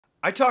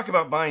I talk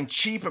about buying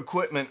cheap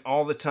equipment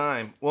all the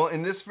time. Well,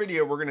 in this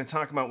video, we're going to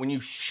talk about when you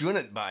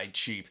shouldn't buy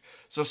cheap.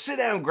 So sit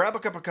down, grab a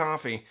cup of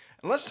coffee,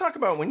 and let's talk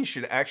about when you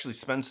should actually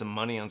spend some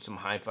money on some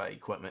hi-fi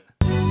equipment.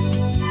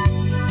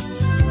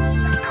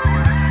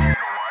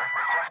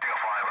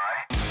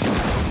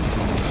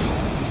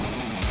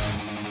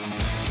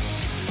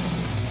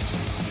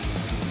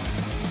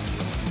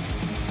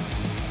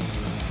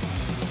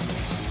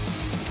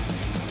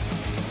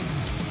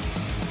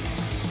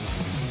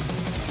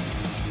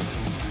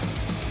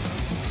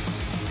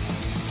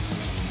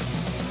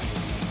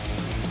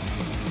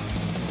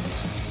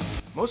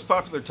 Most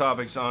popular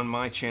topics on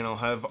my channel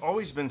have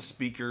always been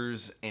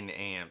speakers and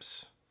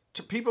amps.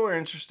 People are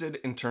interested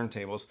in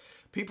turntables.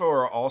 People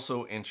are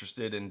also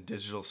interested in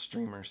digital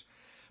streamers.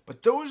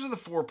 But those are the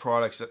four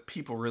products that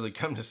people really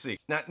come to see.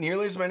 Not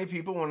nearly as many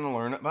people want to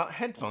learn about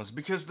headphones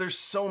because there's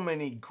so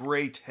many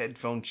great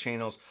headphone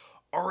channels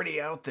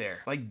already out there,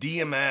 like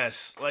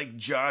DMS, like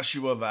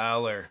Joshua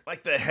Valor,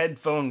 like the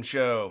Headphone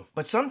Show.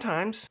 But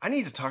sometimes I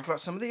need to talk about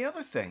some of the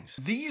other things.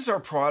 These are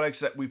products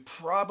that we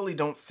probably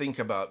don't think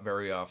about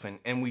very often,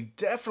 and we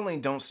definitely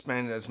don't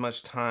spend as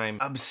much time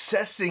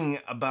obsessing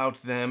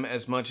about them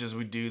as much as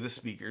we do the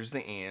speakers,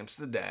 the amps,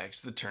 the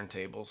DACs, the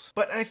turntables.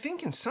 But I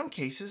think in some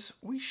cases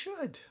we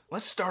should.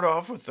 Let's start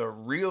off with a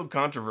real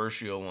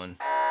controversial one.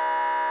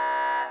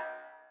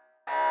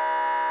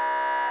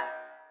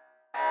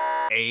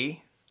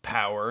 A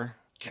power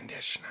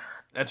conditioner.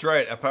 That's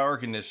right, a power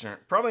conditioner.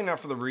 Probably not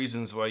for the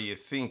reasons why you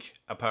think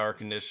a power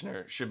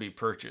conditioner should be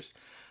purchased.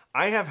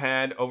 I have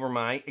had over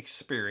my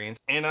experience,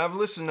 and I've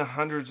listened to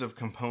hundreds of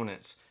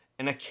components,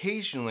 and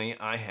occasionally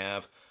I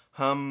have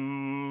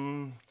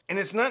and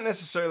it's not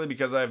necessarily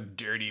because I have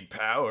dirty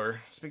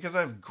power, it's because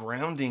I have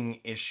grounding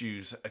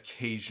issues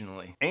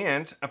occasionally.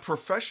 And a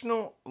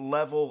professional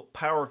level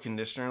power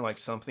conditioner like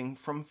something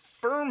from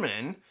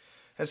Furman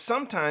has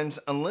sometimes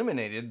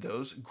eliminated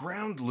those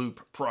ground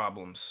loop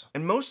problems.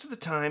 And most of the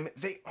time,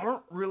 they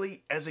aren't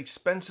really as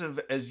expensive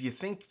as you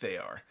think they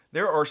are.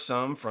 There are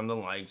some from the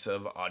likes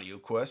of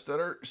AudioQuest that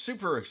are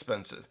super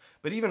expensive,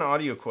 but even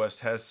AudioQuest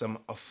has some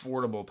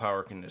affordable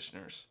power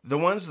conditioners. The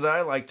ones that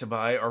I like to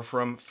buy are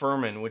from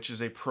Furman, which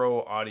is a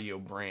pro audio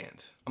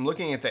brand. I'm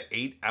looking at the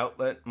 8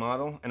 outlet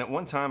model, and at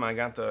one time I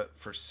got the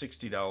for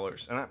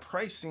 $60, and that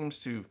price seems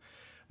to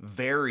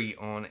vary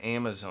on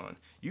Amazon.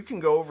 You can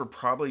go over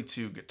probably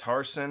to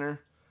Guitar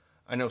Center.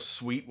 I know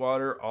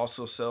Sweetwater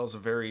also sells a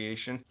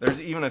variation. There's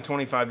even a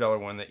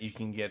 $25 one that you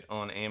can get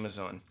on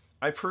Amazon.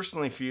 I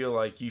personally feel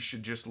like you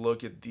should just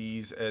look at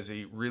these as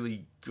a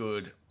really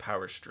good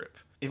power strip.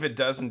 If it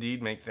does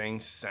indeed make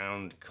things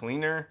sound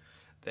cleaner,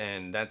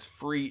 then that's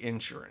free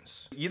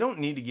insurance. You don't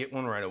need to get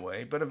one right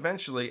away, but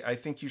eventually I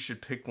think you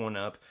should pick one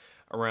up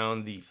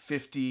around the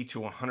 $50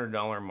 to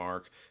 $100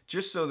 mark,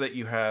 just so that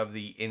you have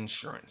the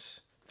insurance.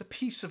 The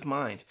peace of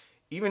mind.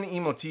 Even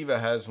Emotiva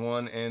has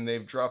one, and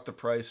they've dropped the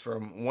price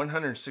from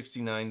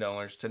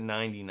 $169 to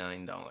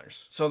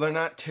 $99. So they're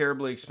not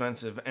terribly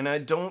expensive, and I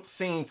don't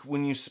think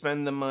when you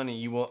spend the money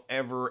you will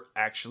ever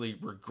actually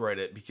regret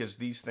it, because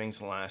these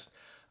things last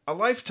a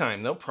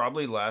lifetime. They'll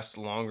probably last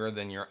longer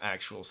than your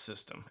actual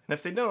system. And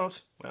if they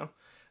don't, well,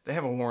 they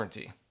have a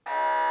warranty.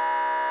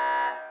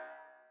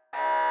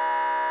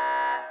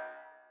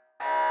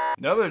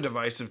 Another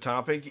divisive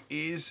topic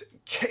is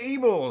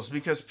cables,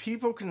 because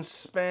people can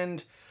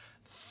spend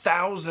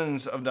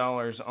thousands of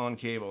dollars on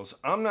cables.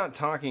 I'm not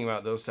talking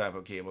about those type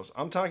of cables.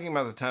 I'm talking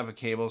about the type of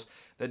cables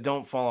that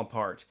don't fall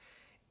apart.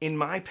 In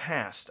my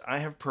past, I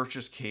have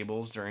purchased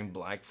cables during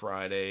Black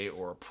Friday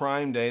or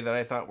Prime Day that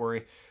I thought were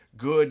a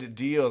good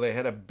deal. They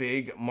had a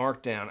big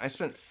markdown. I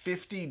spent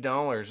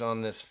 $50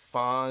 on this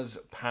Foz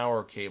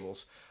power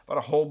cables, bought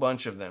a whole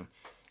bunch of them.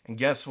 And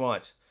guess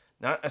what?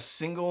 Not a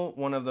single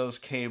one of those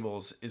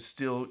cables is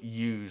still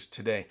used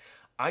today.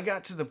 I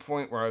got to the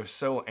point where I was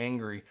so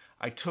angry,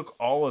 I took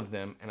all of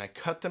them and I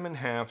cut them in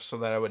half so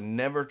that I would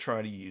never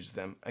try to use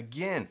them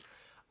again.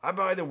 I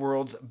buy the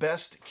world's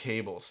best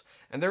cables,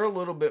 and they're a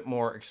little bit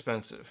more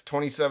expensive.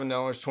 $27,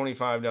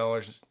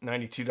 $25,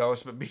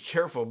 $92, but be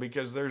careful,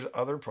 because there's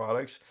other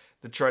products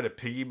that try to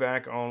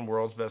piggyback on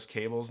world's best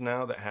cables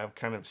now that have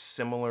kind of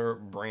similar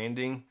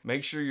branding.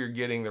 Make sure you're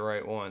getting the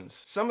right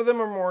ones. Some of them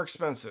are more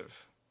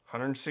expensive.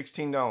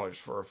 $116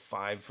 for a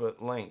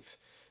 5-foot length,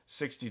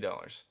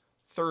 $60,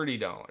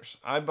 $30.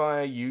 I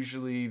buy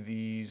usually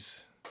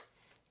these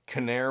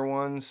Conair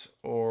ones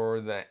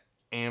or the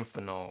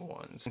Amphenol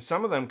ones. And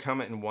some of them come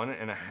in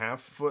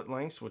 1.5-foot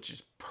lengths, which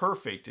is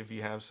perfect if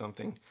you have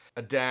something,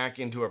 a DAC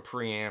into a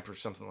preamp or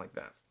something like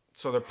that.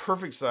 So they're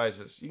perfect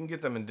sizes. You can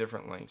get them in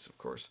different lengths, of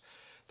course.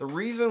 The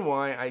reason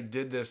why I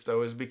did this,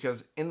 though, is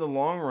because in the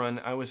long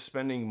run, I was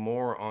spending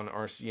more on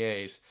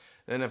RCAs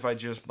than if I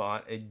just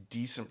bought a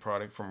decent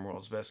product from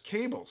World's Best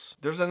Cables.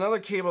 There's another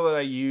cable that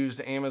I used,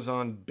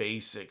 Amazon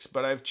Basics,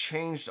 but I've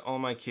changed all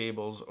my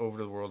cables over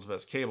to the World's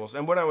Best Cables.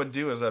 And what I would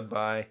do is I'd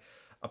buy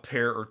a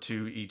pair or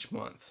two each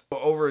month.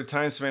 Over a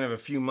time span of a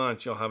few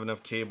months, you'll have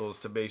enough cables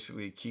to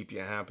basically keep you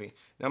happy.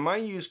 Now, my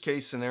use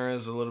case scenario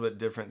is a little bit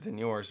different than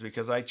yours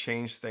because I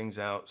change things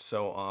out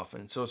so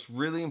often. So it's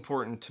really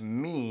important to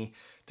me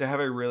to have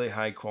a really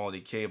high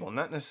quality cable,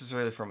 not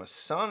necessarily from a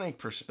sonic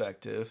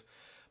perspective,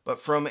 but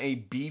from a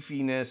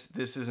beefiness,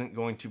 this isn't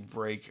going to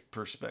break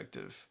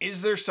perspective.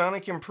 Is there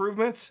sonic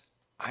improvements?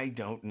 I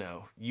don't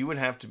know. You would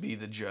have to be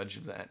the judge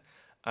of that.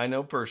 I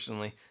know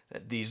personally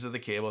that these are the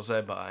cables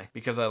I buy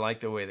because I like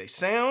the way they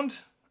sound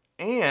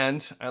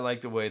and I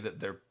like the way that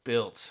they're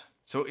built.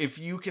 So if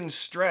you can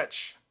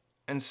stretch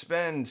and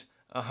spend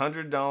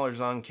 $100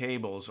 on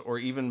cables or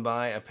even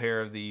buy a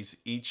pair of these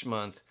each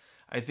month,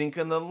 I think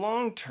in the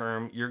long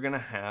term, you're gonna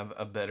have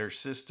a better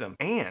system.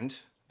 And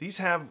these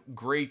have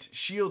great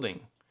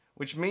shielding,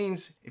 which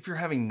means if you're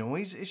having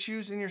noise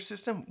issues in your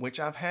system,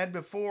 which I've had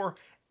before,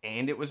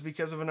 and it was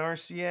because of an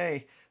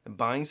RCA,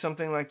 buying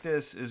something like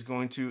this is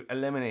going to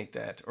eliminate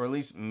that, or at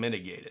least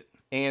mitigate it.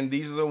 And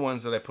these are the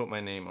ones that I put my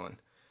name on.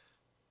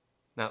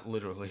 Not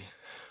literally.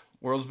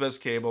 World's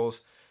Best Cables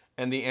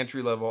and the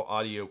entry-level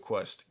Audio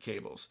Quest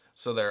cables.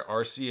 So they're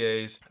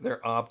RCAs,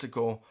 they're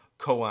optical,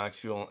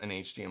 coaxial, and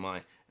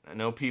HDMI. I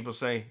know people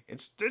say,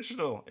 it's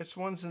digital, it's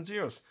ones and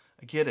zeros.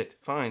 I get it,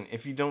 fine.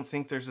 If you don't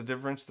think there's a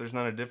difference, there's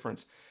not a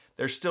difference.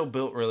 They're still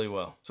built really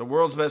well. So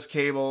World's Best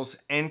Cables,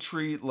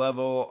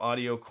 entry-level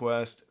Audio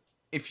Quest.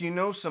 If you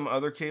know some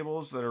other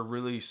cables that are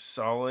really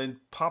solid,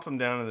 pop them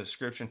down in the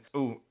description.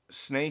 Oh,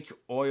 Snake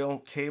Oil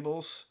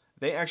Cables.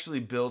 They actually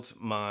built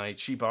my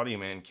Cheap Audio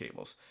Man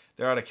cables.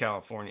 They're out of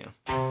California.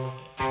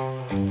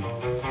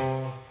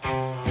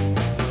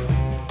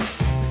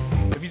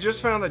 If you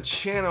just found the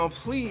channel,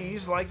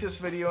 please like this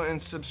video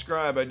and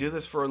subscribe. I do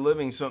this for a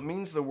living, so it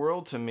means the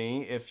world to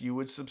me if you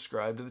would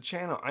subscribe to the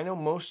channel. I know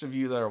most of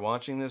you that are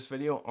watching this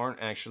video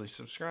aren't actually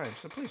subscribed,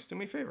 so please do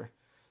me a favor.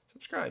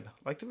 Subscribe,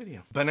 like the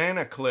video.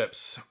 Banana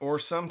clips, or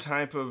some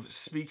type of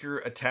speaker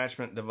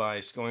attachment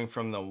device going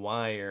from the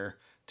wire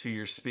to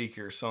your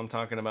speaker. So I'm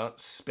talking about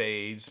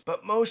spades,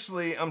 but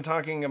mostly I'm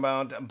talking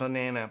about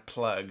banana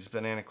plugs,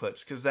 banana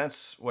clips, because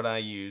that's what I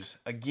use.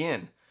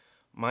 Again,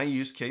 my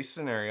use case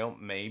scenario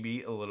may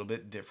be a little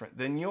bit different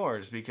than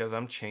yours because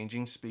I'm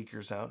changing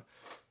speakers out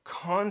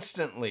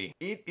constantly.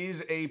 It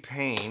is a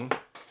pain.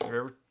 If you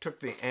ever took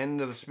the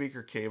end of the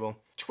speaker cable,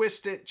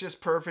 twist it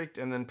just perfect,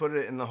 and then put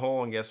it in the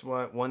hole, and guess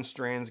what? One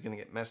strand's gonna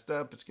get messed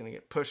up, it's gonna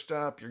get pushed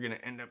up, you're gonna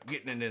end up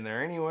getting it in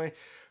there anyway,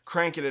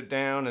 cranking it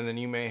down, and then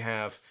you may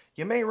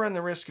run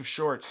the risk of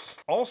shorts.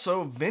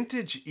 Also,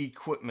 vintage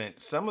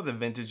equipment. Some of the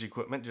vintage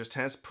equipment just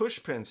has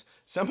push pins.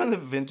 Some of the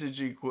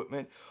vintage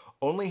equipment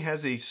only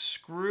has a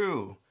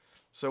screw.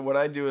 So what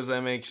I do is I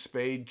make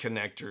spade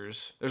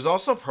connectors. There's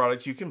also a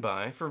product you can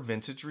buy for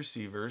vintage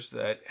receivers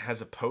that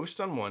has a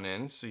post on one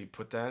end. So you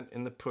put that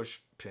in the push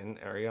pin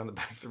area on the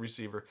back of the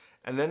receiver.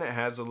 And then it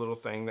has a little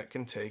thing that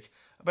can take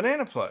a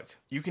banana plug.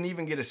 You can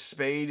even get a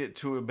spade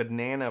to a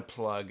banana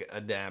plug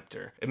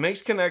adapter. It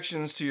makes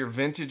connections to your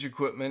vintage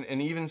equipment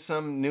and even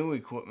some new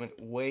equipment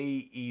way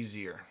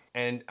easier.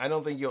 And I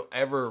don't think you'll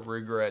ever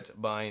regret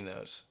buying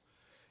those.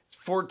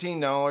 $14,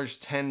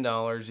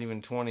 $10,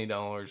 even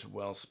 $20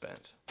 well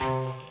spent. When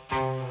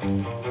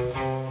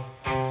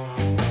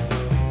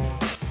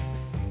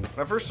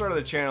I first started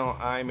the channel,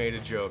 I made a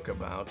joke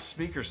about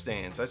speaker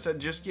stands. I said,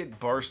 just get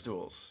bar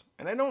stools.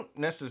 And I don't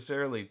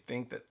necessarily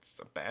think that's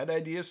a bad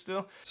idea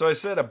still. So I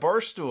said a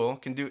bar stool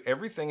can do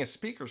everything a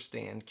speaker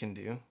stand can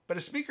do, but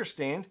a speaker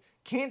stand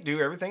can't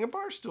do everything a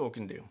bar stool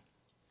can do.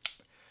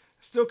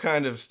 Still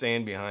kind of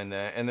stand behind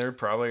that, and there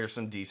probably are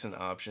some decent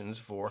options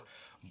for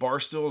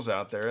bar stools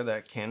out there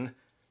that can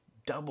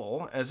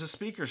double as a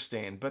speaker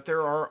stand, but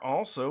there are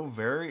also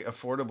very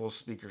affordable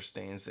speaker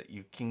stands that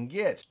you can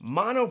get.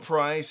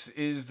 Monoprice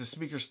is the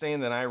speaker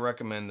stand that I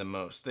recommend the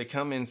most. They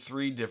come in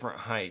 3 different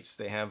heights.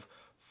 They have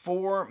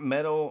 4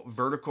 metal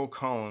vertical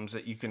columns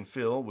that you can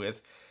fill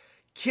with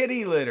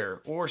kitty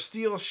litter or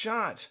steel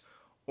shot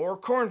or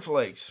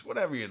cornflakes,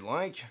 whatever you'd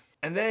like.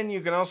 And then you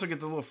can also get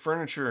the little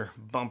furniture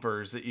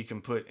bumpers that you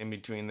can put in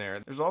between there.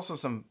 There's also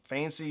some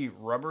fancy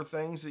rubber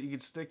things that you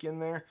could stick in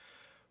there,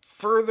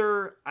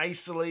 further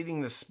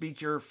isolating the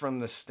speaker from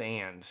the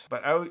stand.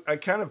 But I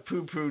kind of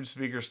poo-pooed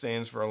speaker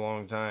stands for a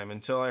long time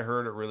until I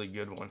heard a really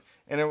good one.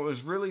 And it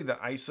was really the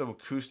ISO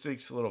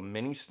Acoustics little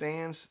mini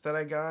stands that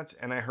I got,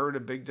 and I heard a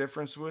big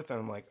difference with,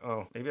 and I'm like,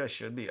 oh, maybe I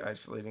should be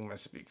isolating my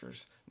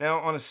speakers. Now,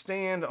 on a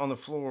stand on the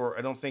floor,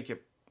 I don't think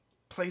it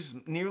plays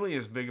nearly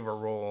as big of a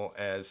role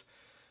as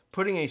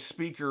putting a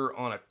speaker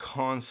on a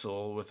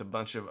console with a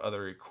bunch of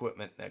other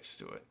equipment next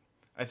to it.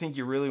 I think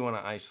you really want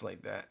to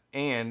isolate that.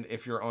 And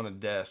if you're on a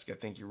desk, I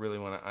think you really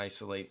want to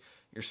isolate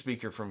your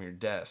speaker from your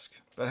desk.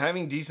 But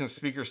having decent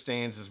speaker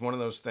stands is one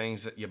of those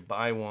things that you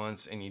buy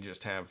once and you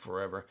just have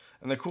forever.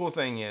 And the cool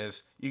thing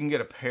is you can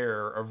get a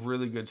pair of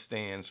really good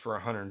stands for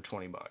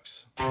 120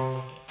 bucks.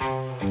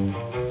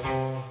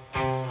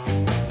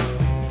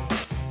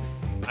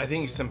 I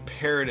think it's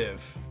imperative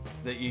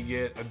that you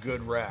get a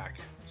good rack.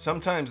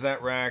 Sometimes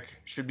that rack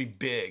should be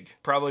big.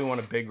 Probably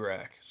want a big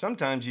rack.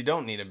 Sometimes you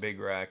don't need a big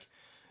rack.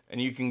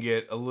 and you can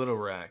get a little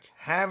rack.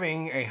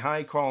 Having a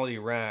high quality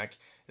rack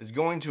is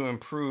going to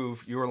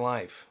improve your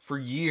life for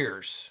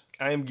years.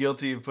 I am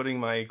guilty of putting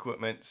my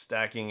equipment,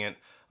 stacking it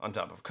on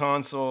top of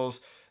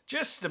consoles,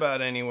 just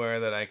about anywhere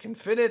that I can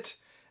fit it.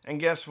 And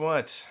guess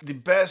what? The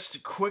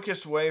best,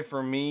 quickest way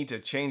for me to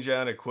change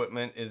out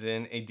equipment is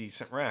in a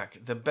decent rack.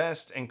 The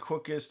best and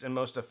quickest and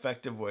most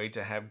effective way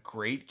to have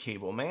great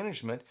cable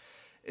management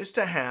is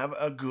to have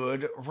a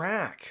good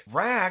rack.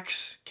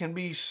 Racks can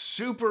be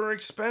super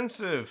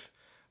expensive,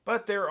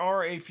 but there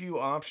are a few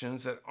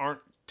options that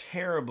aren't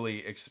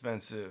terribly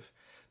expensive.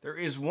 There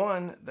is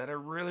one that I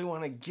really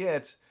want to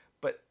get,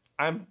 but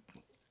I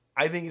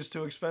think it's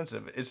too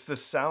expensive. It's the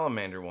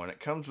Salamander one. It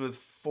comes with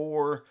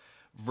 4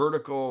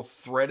 vertical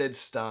threaded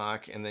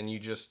stock, and then you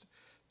just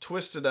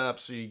twist it up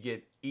so you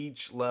get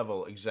each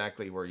level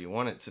exactly where you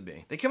want it to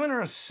be. They come in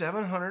around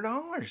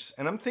 $700,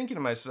 and I'm thinking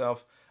to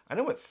myself, I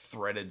know what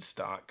threaded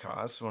stock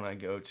costs when I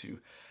go to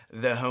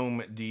the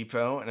Home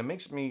Depot, and it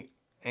makes me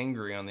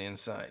angry on the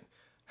inside.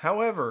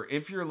 However,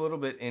 if you're a little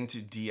bit into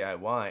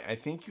DIY, I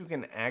think you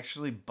can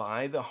actually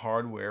buy the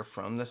hardware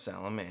from the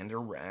Salamander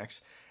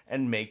racks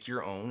and make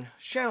your own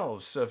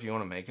shelves. So if you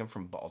want to make them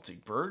from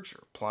Baltic birch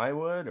or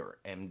plywood or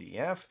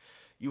MDF,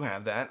 you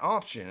have that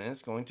option, and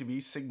it's going to be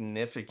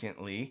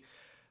significantly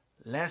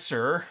less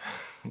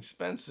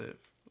expensive.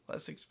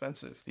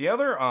 The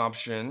other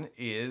option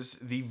is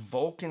the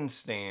Vulcan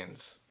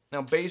stands.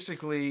 Now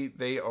basically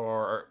they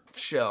are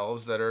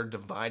shelves that are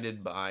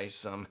divided by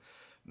some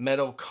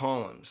metal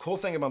columns. Cool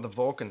thing about the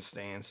Vulcan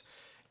stands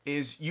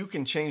is you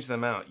can change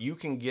them out. You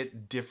can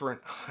get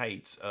different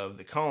heights of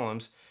the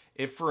columns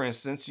if, for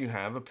instance, you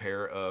have a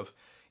pair of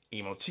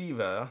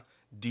Emotiva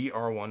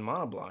DR1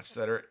 monoblocks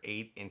that are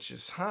 8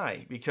 inches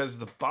high. Because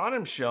the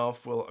bottom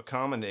shelf will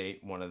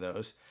accommodate one of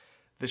those,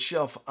 the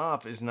shelf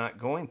up is not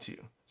going to.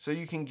 So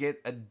you can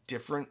get a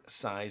different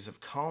size of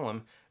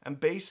column and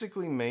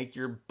basically make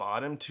your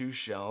bottom 2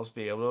 shelves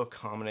be able to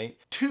accommodate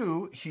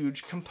 2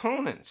 huge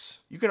components.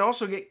 You can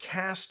also get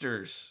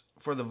casters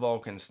for the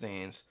Vulcan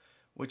stands,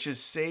 which has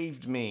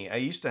saved me. I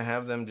used to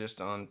have them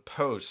just on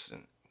posts,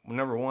 and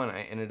number one,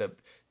 I ended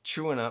up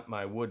chewing up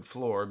my wood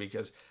floor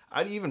because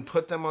I'd even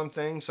put them on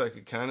things so I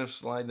could kind of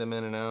slide them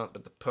in and out,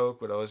 but the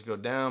poke would always go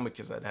down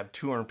because I'd have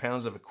 200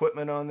 pounds of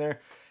equipment on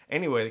there.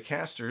 Anyway, the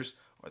casters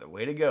are the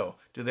way to go.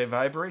 Do they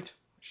vibrate?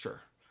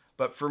 Sure.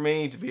 But for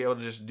me to be able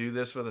to just do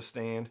this with a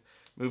stand,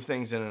 move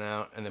things in and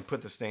out, and then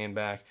put the stand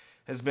back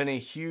has been a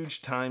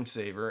huge time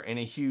saver and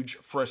a huge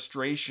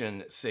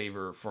frustration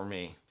saver for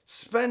me.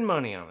 Spend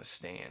money on a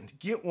stand.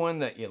 Get one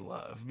that you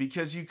love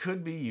because you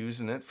could be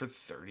using it for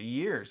 30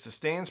 years. The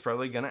stand's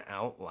probably going to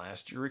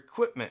outlast your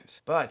equipment.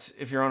 But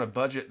if you're on a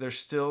budget, there's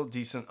still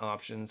decent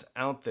options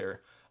out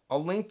there.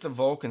 I'll link the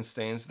Vulcan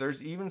stands.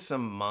 There's even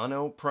some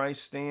mono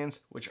price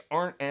stands which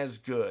aren't as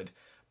good,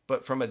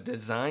 but from a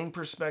design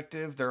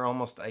perspective, they're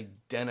almost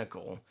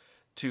identical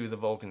to the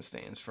Vulcan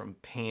stands from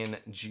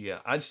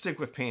Pangea. I'd stick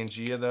with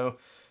Pangea though,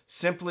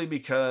 simply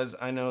because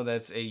I know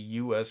that's a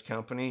US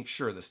company.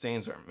 Sure, the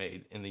stands aren't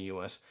made in the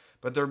US,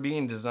 but they're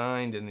being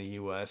designed in the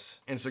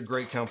US, and it's a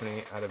great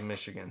company out of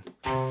Michigan.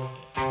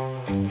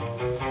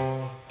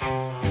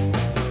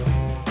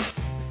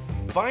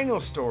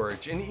 Vinyl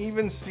storage and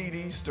even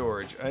CD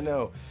storage. I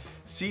know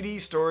CD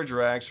storage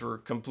racks were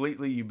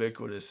completely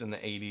ubiquitous in the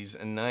 80s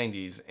and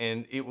 90s,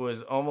 and it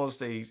was almost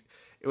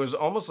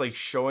like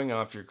showing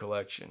off your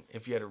collection.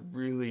 If you had a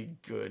really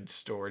good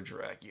storage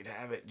rack, you'd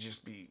have it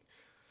just be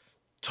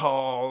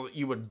tall.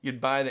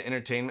 You'd buy the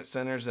entertainment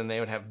centers and they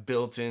would have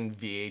built-in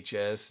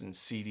VHS and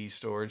CD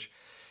storage.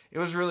 It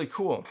was really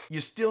cool.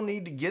 You still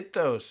need to get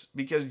those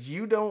because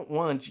you don't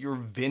want your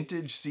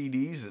vintage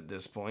CDs at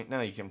this point. Now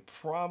you can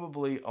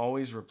probably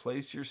always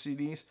replace your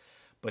CDs,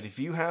 but if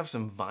you have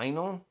some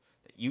vinyl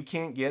that you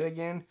can't get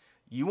again,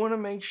 you want to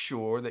make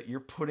sure that you're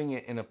putting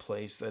it in a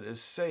place that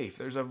is safe.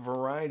 There's a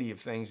variety of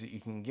things that you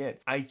can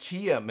get.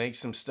 IKEA makes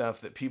some stuff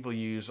that people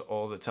use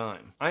all the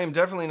time. I am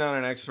definitely not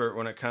an expert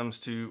when it comes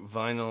to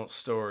vinyl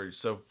storage,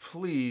 so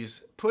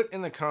please put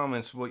in the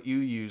comments what you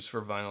use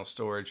for vinyl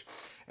storage.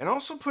 And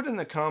also put in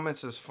the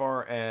comments as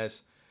far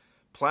as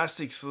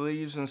plastic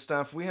sleeves and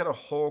stuff. We had a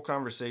whole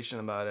conversation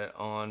about it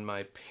on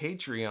my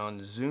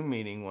Patreon Zoom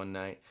meeting one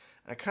night.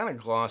 I kind of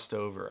glossed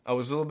over. I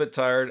was a little bit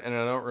tired and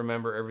I don't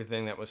remember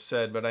everything that was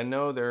said, but I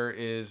know there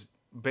is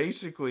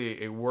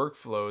basically a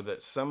workflow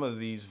that some of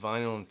these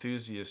vinyl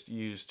enthusiasts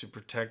use to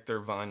protect their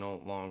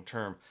vinyl long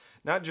term.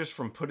 Not just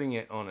from putting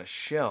it on a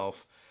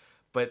shelf,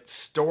 but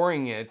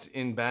storing it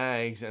in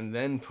bags and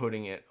then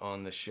putting it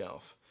on the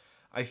shelf.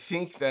 I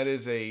think that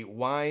is a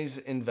wise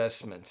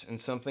investment and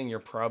something you're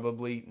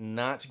probably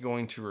not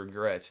going to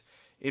regret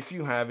if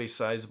you have a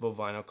sizable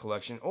vinyl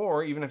collection,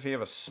 or even if you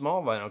have a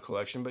small vinyl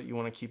collection but you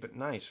want to keep it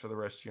nice for the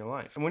rest of your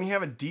life. And when you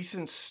have a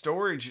decent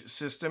storage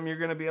system, you're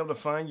going to be able to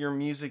find your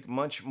music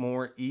much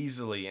more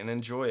easily and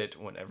enjoy it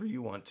whenever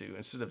you want to,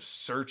 instead of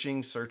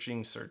searching.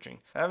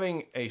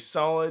 Having a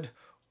solid,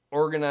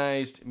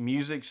 organized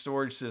music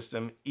storage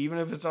system, even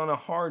if it's on a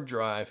hard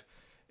drive,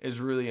 is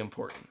really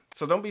important.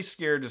 So don't be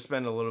scared to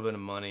spend a little bit of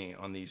money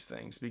on these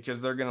things because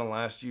they're going to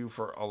last you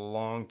for a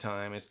long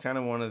time. It's kind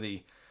of one of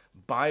the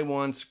buy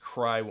once,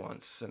 cry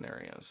once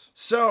scenarios.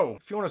 So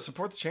if you want to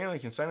support the channel, you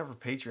can sign up for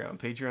Patreon.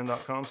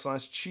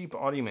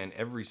 Patreon.com/cheapaudioman.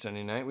 Every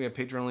Sunday night we have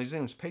Patreon-only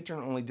Zooms,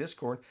 Patreon-only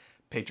Discord,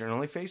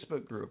 Patreon-only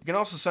Facebook group. You can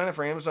also sign up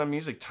for Amazon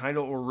Music,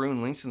 Tidal, or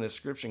Rune. Links in the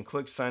description.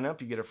 Click sign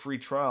up. You get a free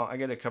trial. I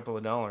get a couple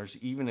of dollars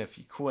even if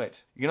you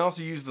quit. You can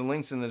also use the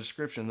links in the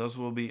description. Those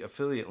will be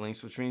affiliate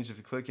links, which means if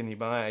you click and you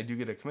buy, I do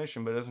get a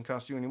commission, but it doesn't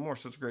cost you any more,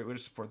 so it's a great way to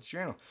support the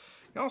channel.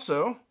 You can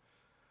also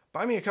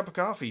buy me a cup of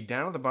coffee.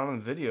 Down at the bottom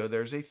of the video,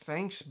 there's a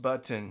thanks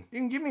button. You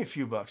can give me a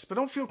few bucks, but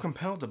don't feel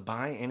compelled to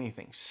buy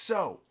anything.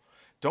 So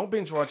don't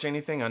binge watch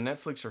anything on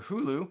Netflix or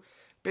Hulu.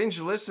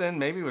 Binge listen,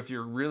 maybe with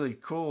your really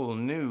cool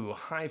new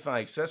hi-fi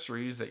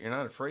accessories that you're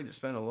not afraid to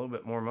spend a little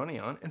bit more money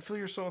on, and fill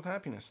your soul with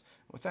happiness.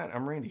 With that,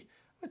 I'm Randy,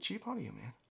 the Cheap Audio Man.